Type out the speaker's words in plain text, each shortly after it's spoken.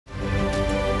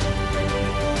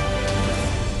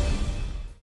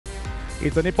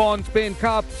It's the Nippon Spain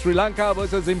Cup, Sri Lanka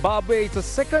versus Zimbabwe. It's a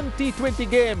second T20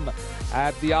 game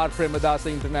at the R.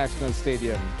 Premadasa International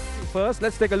Stadium. First,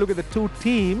 let's take a look at the two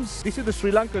teams. This is the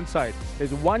Sri Lankan side.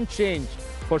 There's one change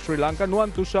for Sri Lanka.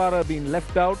 Nuwan Tushara being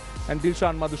left out and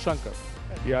Dilshan Madhushankar.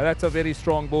 Yeah, that's a very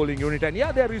strong bowling unit. And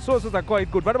yeah, their resources are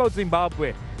quite good. What about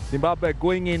Zimbabwe? Zimbabwe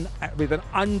going in with an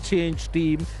unchanged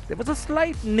team. There was a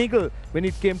slight niggle when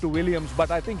it came to Williams,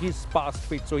 but I think he's past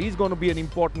fit, so he's going to be an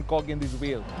important cog in this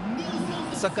wheel.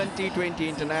 Second T20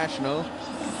 international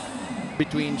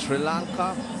between Sri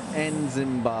Lanka and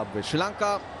Zimbabwe. Sri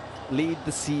Lanka lead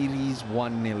the series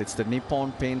 1-0. It's the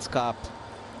Nippon Paints Cup.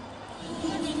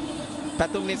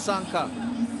 Pathum Nissanka,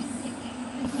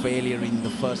 a failure in the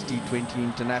first T20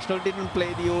 international, didn't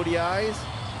play the ODIs.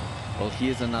 Well,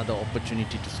 here's another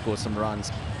opportunity to score some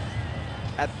runs.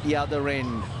 At the other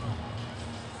end,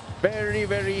 very,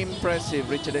 very impressive,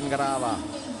 Richard Ngarava.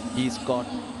 He's got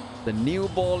the new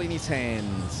ball in his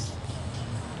hands.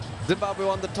 Zimbabwe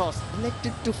won the toss,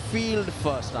 elected to field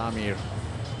first, Amir.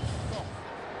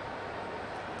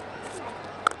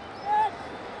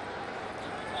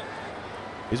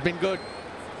 He's been good.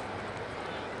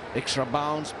 Extra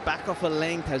bounce, back of a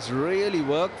length has really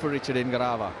worked for Richard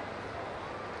Ngarava.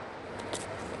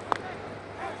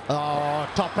 Oh,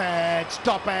 top edge.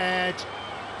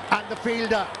 And the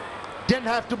fielder didn't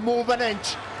have to move an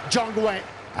inch. Jongwe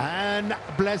and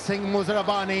Blessing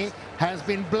Muzarabani has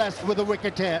been blessed with a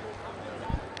wicket here.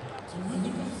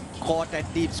 Caught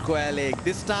at deep square leg.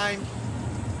 This time,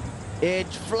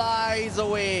 edge flies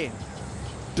away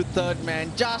to third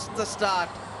man. Just the start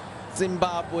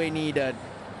Zimbabwe needed.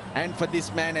 And for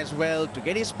this man as well to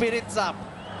get his spirits up.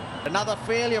 Another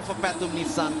failure for Pathum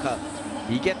Nissanka.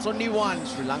 He gets only one.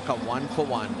 Sri Lanka 1 for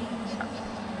 1.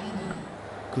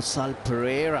 Kusal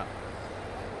Pereira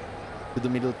to the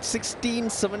middle.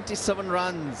 1677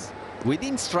 runs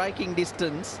within striking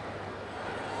distance.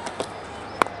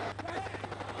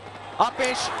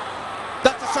 Upish.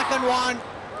 That's the second one.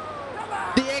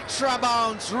 The extra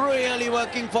bounce really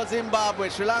working for Zimbabwe.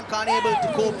 Sri Lanka unable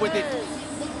to cope with it.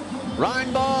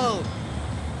 Ryan Ball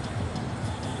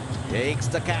takes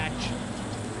the catch.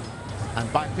 And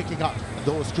by picking up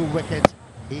those two wickets,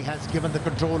 he has given the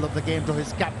control of the game to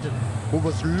his captain, who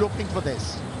was looking for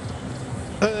this.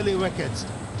 Early wickets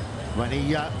when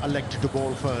he elected to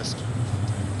bowl first.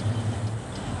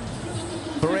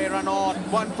 Pereira not,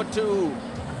 1 for 2.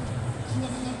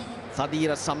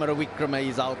 Sadira Samaravikrama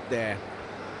is out there.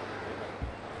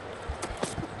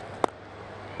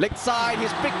 Leg side,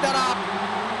 he's picked that up.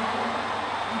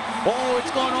 Oh,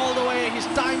 it's gone all the way. He's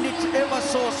timed it ever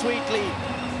so sweetly.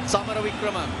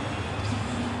 Samaravikrama.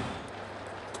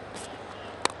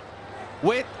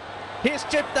 With his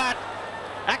chip that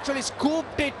actually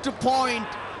scooped it to point.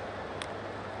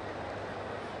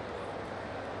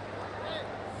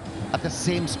 At the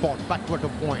same spot, backward to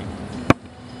point.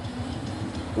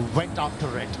 Went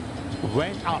after it.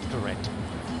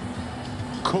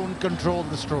 Couldn't control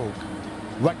the stroke.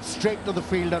 Went straight to the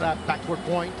fielder at backward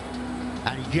point.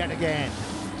 And yet again,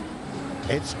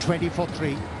 it's 20 for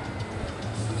 3.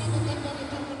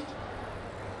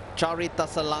 Charith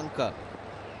Asalanka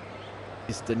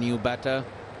is the new batter.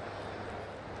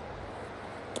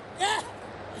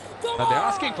 Now they're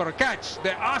asking for a catch.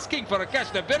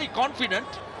 They're very confident.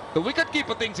 The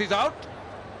wicketkeeper thinks he's out.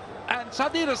 And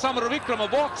Sadira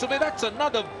Samaravikrama walks away. That's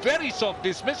another very soft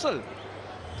dismissal.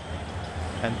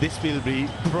 And this will be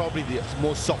probably the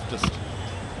most softest.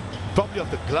 Probably of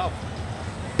the glove.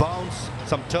 Bounce,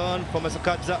 some turn for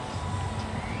Masakadza.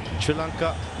 Sri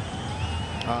Lanka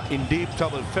in deep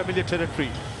trouble, familiar territory.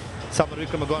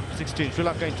 Samaravikrama gone for 16. Sri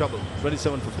Lanka in trouble,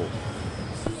 27 for 4.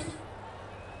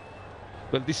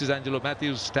 Well, this is Angelo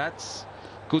Mathews' stats.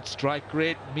 Good strike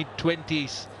rate,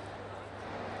 mid-20s.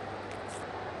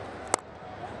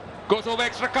 Goes over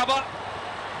extra cover.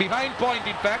 Behind point,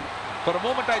 in fact. For a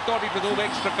moment, I thought it was over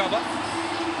extra cover.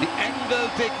 The angle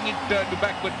taking it to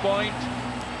backward point.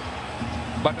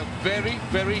 But a very,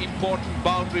 very important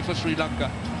boundary for Sri Lanka.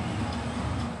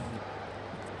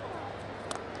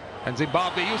 And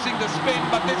Zimbabwe using the spin,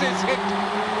 but this is hit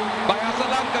by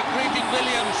Asalanka, greeting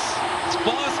Williams. It's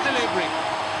fast delivery.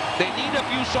 They need a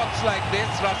few shots like this,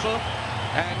 Russell,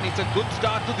 and it's a good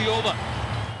start to the over.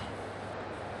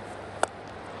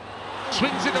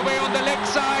 Swings it away on the leg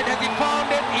side. Has he found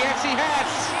it? Yes, he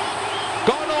has.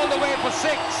 Gone all the way for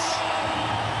 6.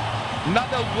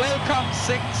 Another welcome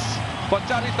 6 for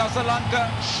Charith Asalanka.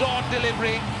 Short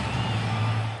delivery.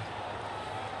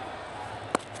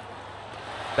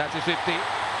 That's his 50.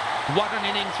 What an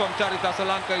innings from Charith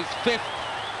Asalanka. His 5th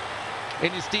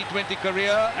in his T20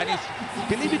 career, and his,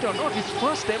 believe it or not, his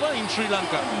first ever in Sri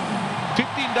Lanka.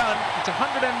 15 done. It's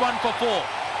 101 for 4.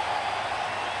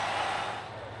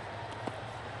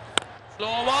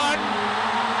 Slow one.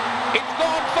 It's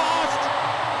gone fast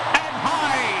and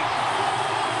high.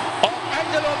 Of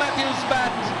Angelo Mathews'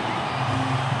 bat.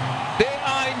 They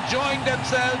are enjoying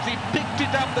themselves. He picked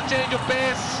it up, the change of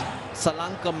pace.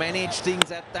 Asalanka managed things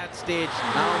at that stage.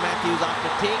 Now Mathews, after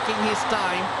taking his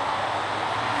time,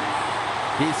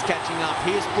 he's catching up,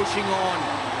 he's pushing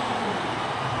on.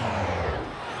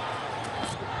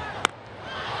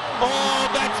 Oh,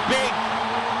 that's big.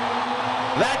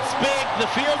 That's big. The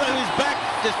fielder who's back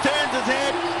just turns his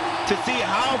head to see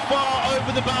how far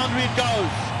over the boundary it goes.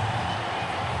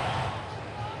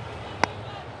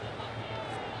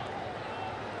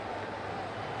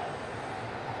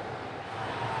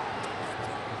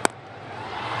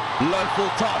 Low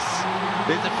full toss.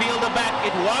 There's a fielder back.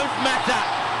 It won't matter.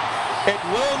 It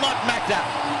will not matter.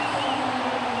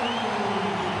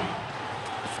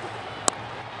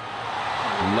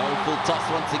 Low full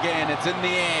toss once again. It's in the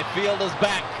air. Fielder's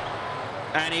back.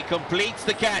 And he completes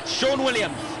the catch. Sean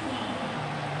Williams.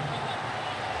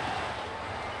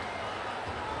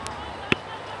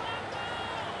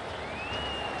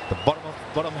 The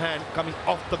bottom hand coming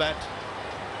off the bat.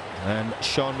 And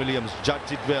Sean Williams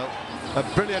judged it well. A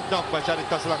brilliant knock by Charith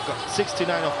Asalanka.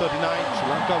 69 of 39. Sri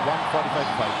Lanka 145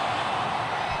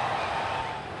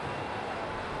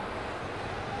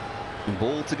 5.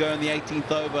 Ball to go in the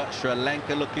 18th over. Sri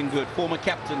Lanka looking good. Former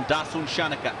captain Dasun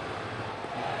Shanaka.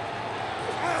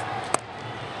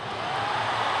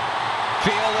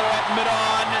 Fielder at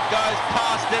mid-on. It goes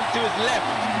past him to his left.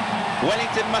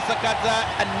 Wellington Masakadza,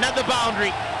 another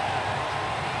boundary.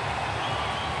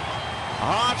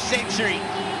 Half century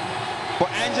for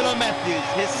Angelo Mathews,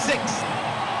 his 6th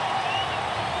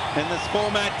in this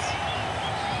format.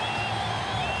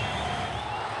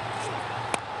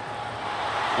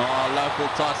 Oh, local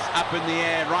toss up in the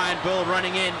air. Ryan Bill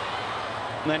running in.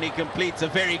 And then he completes a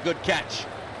very good catch.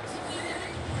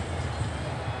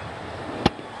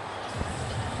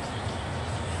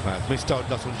 Missed out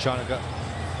Dasun Shanaka.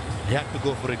 He had to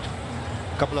go for it.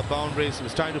 A couple of boundaries. He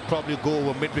was trying to probably go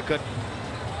over mid-wicket.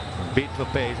 Beat for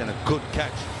pace and a good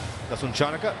catch. Dasun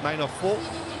Shanaka, 9 of 4.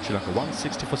 Sri Lanka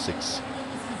 160 for 6.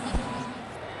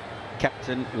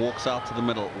 Captain walks out to the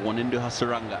middle. One into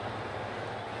Hasaranga.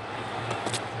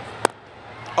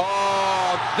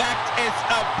 Oh, that is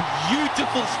a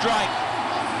beautiful strike.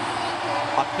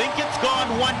 I think it's gone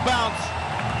one bounce,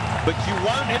 but you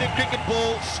won't hit a cricket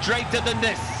ball straighter than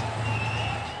this.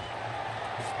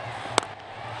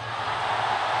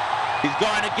 He's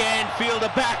gone again,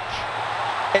 fielder back.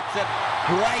 It's a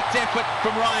great effort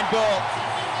from Ryan Ball.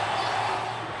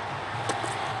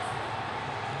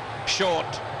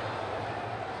 Short.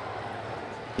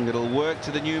 And it'll work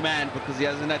to the new man because he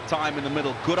hasn't had time in the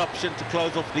middle. Good option to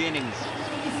close off the innings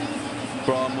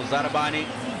from Muzarabani.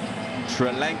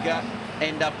 Sri Lanka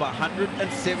end up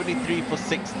 173 for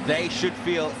 6. They should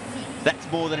feel that's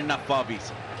more than enough,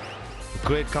 Barbies.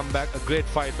 Great comeback, a great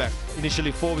fight back.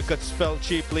 Initially 4 wickets fell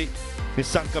cheaply.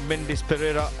 Nisanka, Mendis,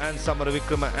 Pereira and Samara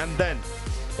Vikrama, and then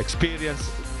experienced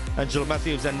Angelo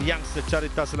Mathews and youngster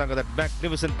Charith Asalanka. That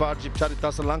magnificent partnership. Charith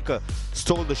Asalanka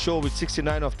stole the show with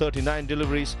 69 of 39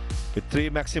 deliveries with 3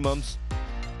 maximums.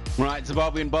 Right,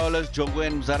 Zimbabwean bowlers, Jongwe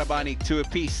and Zarabani, 2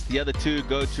 apiece. The other 2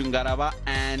 go to Ngarava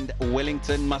and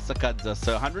Wellington Masakadza.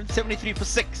 So 173 for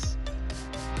 6.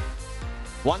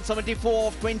 174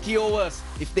 of 20 overs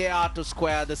if they are to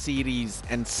square the series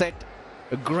and set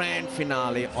a grand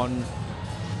finale on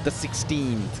the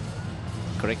 16th.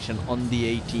 Correction, on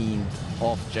the 18th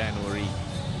of January.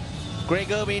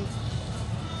 Craig Ervine.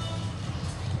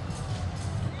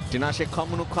 Tinashe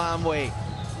Jongwe.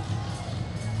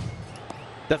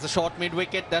 That's a short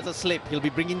mid-wicket, that's a slip. He'll be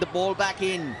bringing the ball back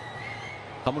in.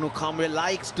 Jongwe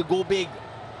likes to go big.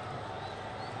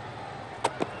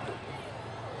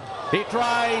 He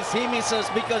tries, he misses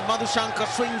because Madhushanka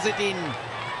swings it in.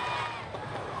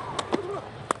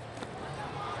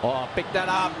 Oh, pick that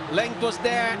up. Length was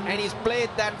there and he's played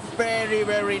that very,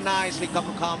 very nicely,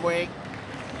 Jongwe.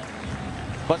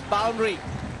 First boundary.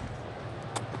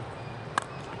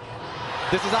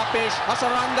 This is Apesh.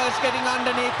 Hasaranga is getting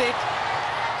underneath it.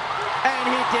 And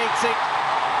he takes it.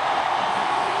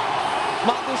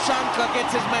 Madhushanka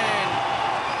gets his man.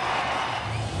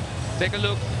 Take a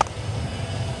look.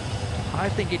 I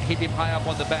think it hit him high up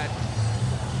on the bat.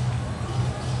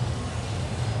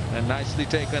 And nicely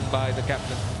taken by the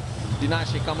captain.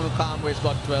 Dinashe Jongwe's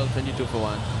got 12, 22 for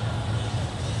 1.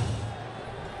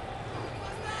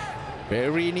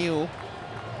 Very new.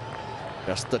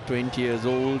 Just the 20 years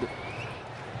old.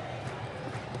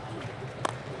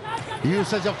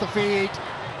 Usage of the feet.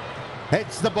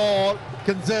 Hits the ball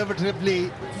conservatively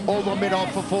over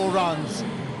mid-off for 4 runs.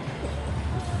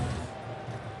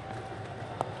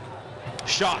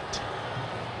 Shot.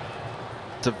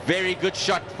 It's a very good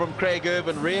shot from Craig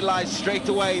Ervine. Realised straight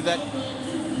away that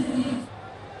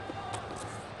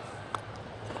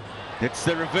it's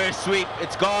the reverse sweep.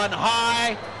 It's gone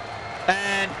high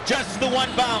and just the one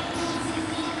bounce.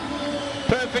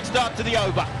 Perfect start to the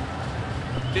over.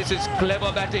 This is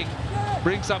clever batting.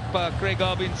 Brings up Craig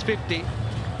Ervine's 50.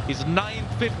 His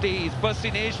 9th 50. He's first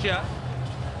in Asia.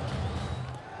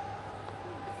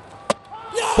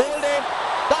 Hold him.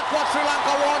 That's what Sri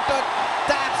Lanka wanted.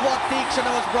 That's what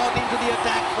Tikshana was brought into the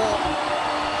attack for.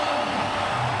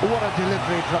 What a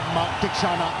delivery from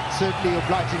Tikshana. Certainly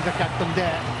obliging the captain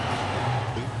there.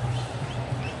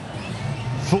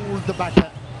 Fooled the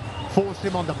batter. Forced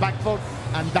him on the back foot,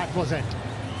 and that was it.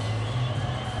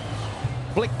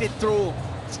 Flicked it through,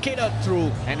 skittered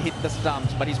through and hit the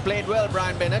stumps. But he's played well,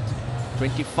 Brian Bennett.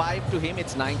 25 to him,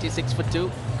 it's 96 for 2.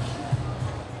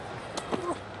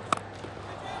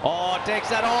 Oh, takes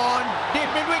that on, deep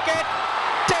mid-wicket,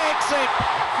 takes it.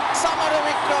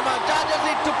 Samaravikrama judges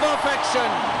it to perfection.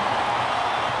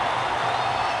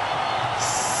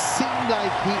 Seemed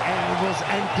like he was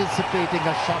anticipating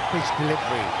a short pitch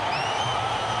delivery.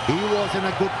 He was in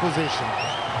a good position.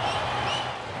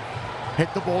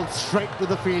 Hit the ball straight to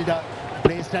the fielder,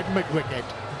 placed at mid-wicket.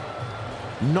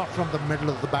 Not from the middle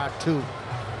of the bat too.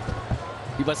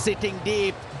 He was sitting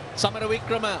deep.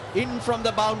 Samaravikrama in from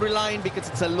the boundary line because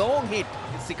it's a long hit.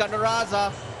 It's Sikandar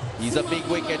Raza. He's a big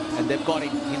wicket and they've got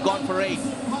him. He's gone for 8.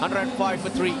 105 for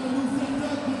 3.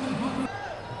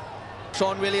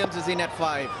 Sean Williams is in at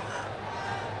 5.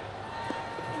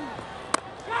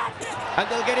 And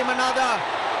they'll get him another.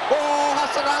 Oh,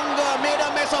 Asalanka made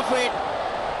a mess of it.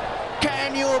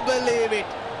 Can you believe it?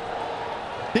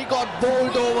 He got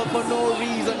bowled over for no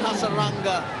reason,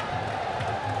 Asalanka.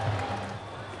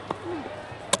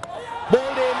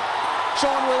 Bowled him,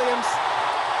 Sean Williams.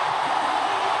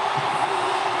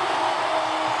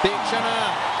 Tikshana,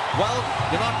 well,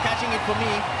 you're not catching it for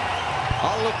me.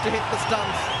 I'll look to hit the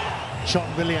stumps.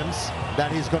 Sean Williams,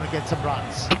 that he's going to get some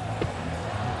runs.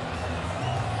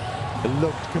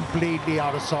 Looked completely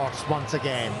out of sorts once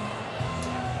again.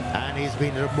 And he's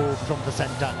been removed from the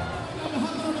centre.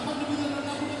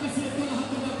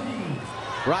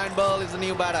 Ryan Burl is the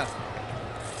new batter.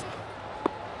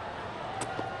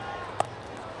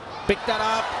 Picked that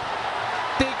up.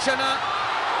 Tikshana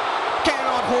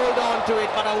cannot hold on to it,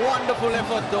 but a wonderful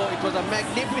effort though. It was a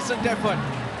magnificent effort.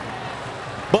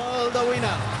 Burl, the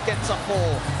winner, gets a 4.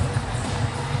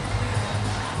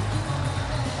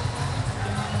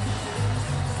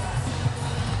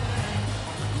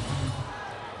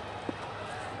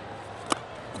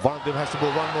 One of them has to go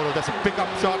one more. That's a pickup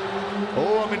shot.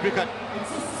 Oh, mid-wicket.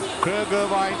 Craig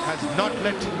Ervine has not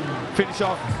let finish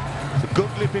off. So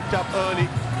goodly picked up early.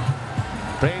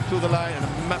 Playing through the line and a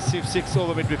massive 6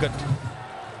 over mid-wicket.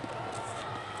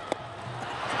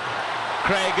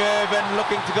 Craig Ervine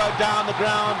looking to go down the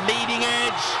ground. Leading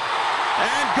edge.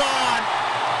 And gone.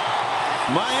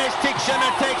 Mahesh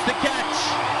Tikshana takes the catch.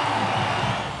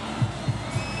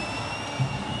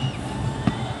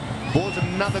 Bowls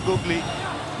another googly.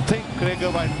 I think Craig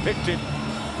Ervine picked it,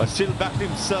 but still backed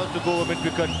himself to go over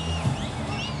mid-wicket.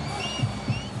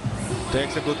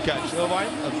 Takes a good catch.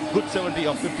 Ervine, a good 70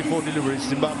 of 54 deliveries.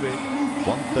 Zimbabwe,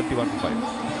 131 for 5.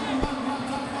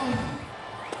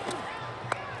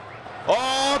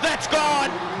 Oh, that's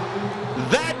gone.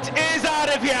 That is out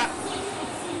of here.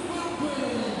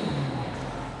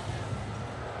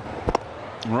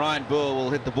 Ryan Burr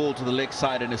will hit the ball to the leg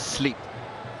side and is asleep.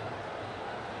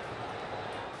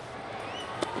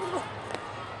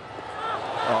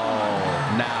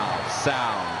 Oh, now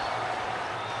sound.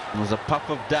 There was a puff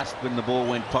of dust when the ball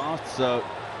went past, so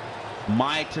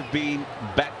might have been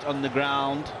backed on the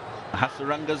ground.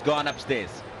 Hasaranga's gone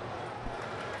upstairs.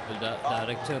 The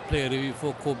director play review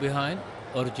for co behind.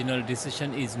 Original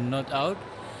decision is not out.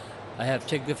 I have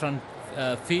checked the front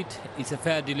feet. It's a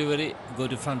fair delivery. Go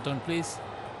to front on, please.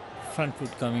 Front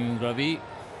foot coming, Ravi.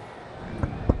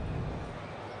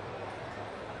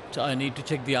 So I need to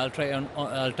check the ultra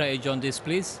edge on this,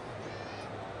 please.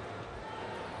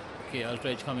 Okay,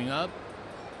 ultra edge coming up.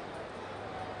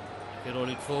 Okay, roll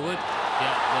it forward.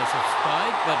 Yeah, there's a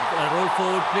spike, but roll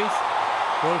forward, please.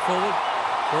 Roll forward.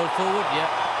 Roll forward, yeah.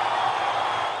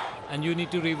 And you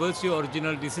need to reverse your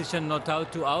original decision, not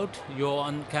out to out. You're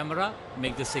on camera.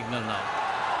 Make the signal now.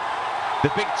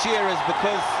 The big cheer is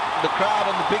because the crowd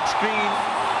on the big screen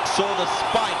saw the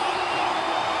spike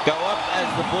go up as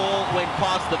the ball went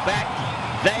past the back.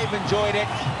 They've enjoyed it.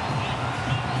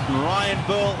 Ryan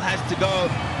Burl has to go.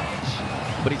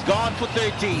 But he's gone for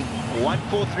 13.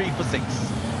 1-4-3 for 6.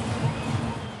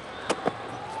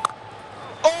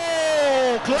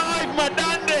 Oh, Clive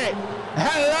Madande!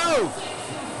 Hello!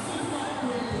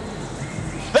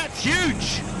 That's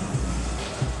huge!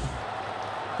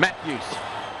 Mathews.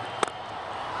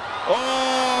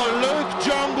 Oh, Luke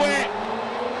Jongwe!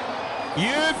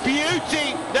 You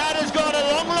beauty! That has gone a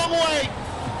long, long way!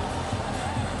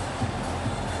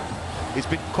 It's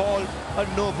been called a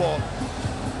no ball.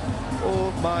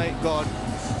 Oh my God.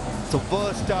 It's the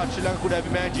worst start Sri Lanka could have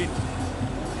imagined.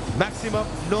 Maximum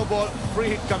no ball, free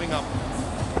hit coming up.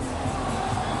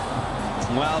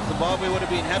 Well, Zimbabwe would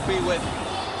have been happy with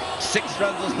 6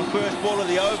 runs as the first ball of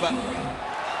the over.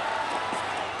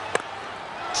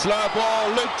 Slow ball,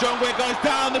 Luke Jongwe goes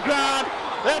down the ground.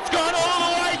 That's gone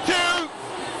all the way to...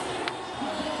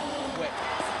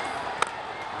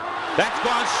 That's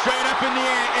gone straight up in the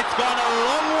air. It's gone a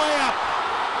long way up.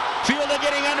 Fielder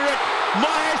getting under it.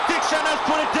 Mathews has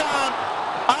put it down.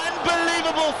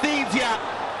 Unbelievable scenes here.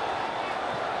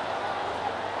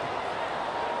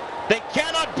 They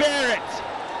cannot bear it.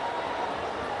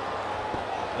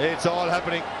 It's all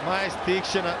happening.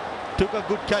 Mathews took a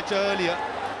good catch earlier.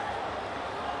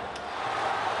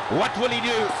 What will he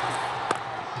do?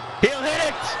 He'll hit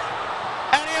it.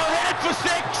 And he'll hit it for 6.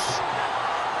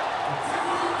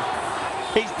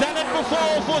 He's done it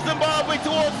before for Zimbabwe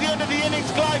towards the end of the innings.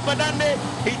 Clive Madande,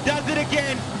 he does it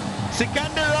again.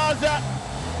 Sikandar Raza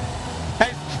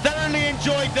has thoroughly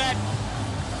enjoyed that.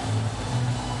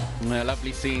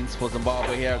 Lovely scenes for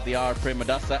Zimbabwe here at the R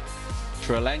Premadasa.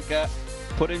 Sri Lanka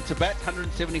put into bat,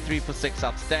 173 for 6.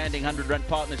 Outstanding 100-run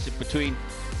partnership between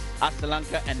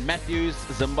Asalanka and Mathews.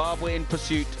 Zimbabwe in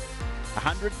pursuit,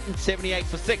 178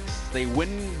 for 6. They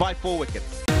win by 4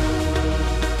 wickets.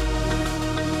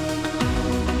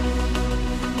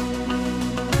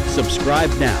 Subscribe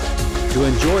now to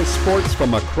enjoy sports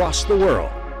from across the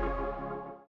world.